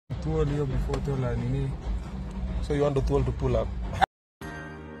tool hiyo before tool la nini. So you want the tool to pull up?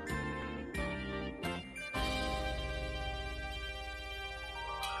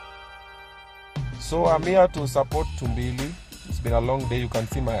 So I'm here to support 2MBILI. It's been a long day, you can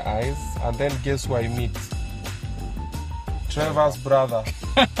see my eyes. And then guess who I meet? Trevor's brother.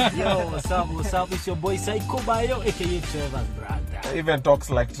 Yo, what's up? It's your boy Psycho Bayo, aka Trevor's brother. Even talks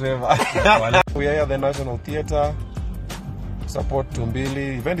like Trevor. We are here at the National Theatre. Support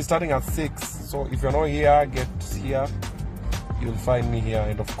 2MBILI. Event is starting at 6. So if you're not here, get here. You'll find me here.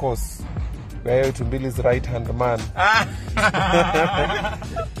 And of course, we are 2MBILI's right-hand man.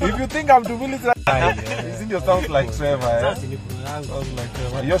 If you think I'm 2MBILI's right hand, it sounds like Trevor. Eh? Sounds like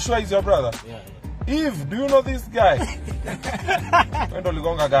Trevor. You're sure he's your brother? Yeah. Eve, do you know this guy? When do you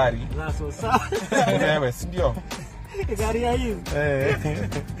go gari? That's what's up. Yeah, sindio. Gari ya hivi.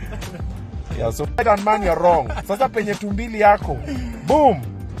 Yeah, so right man, you're wrong. Sasa penye 2MBILI yako. Boom.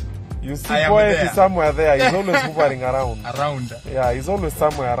 You see boy is somewhere there. He's always hovering around. Yeah, he's always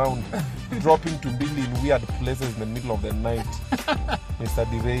somewhere around. Dropping 2MBILI in weird places in the middle of the night. Mr.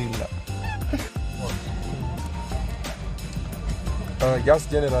 Derailer. Just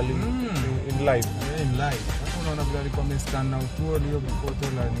generally in life. Yeah, in life. Unaona vile alikuwa amescan na tool hiyo before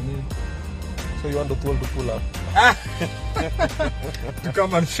tool la nini. So you want the tool to pull up? To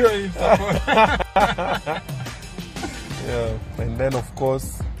come and show him support. Yeah, and then of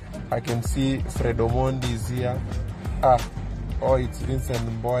course I can see Fred Omondi is here. Oh, it's Vincent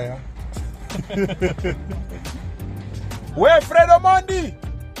Mboya. Where Fred Omondi?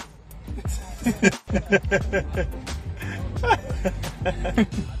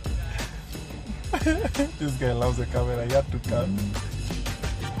 This guy loves the camera. He had to come.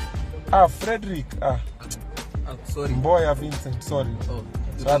 Frederick. Sorry. Mboya Vincent. Sorry. Oh.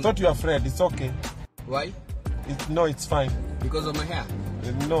 So I thought you were Fred. It's okay. Why? No, it's fine. Because of my hair?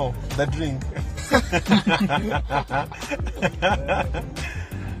 No, the drink.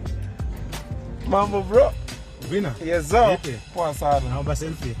 Mambo bro. Obinna. Yes sir. Okay. Poa sana. Naomba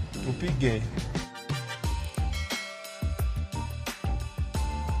selfie. Tupige.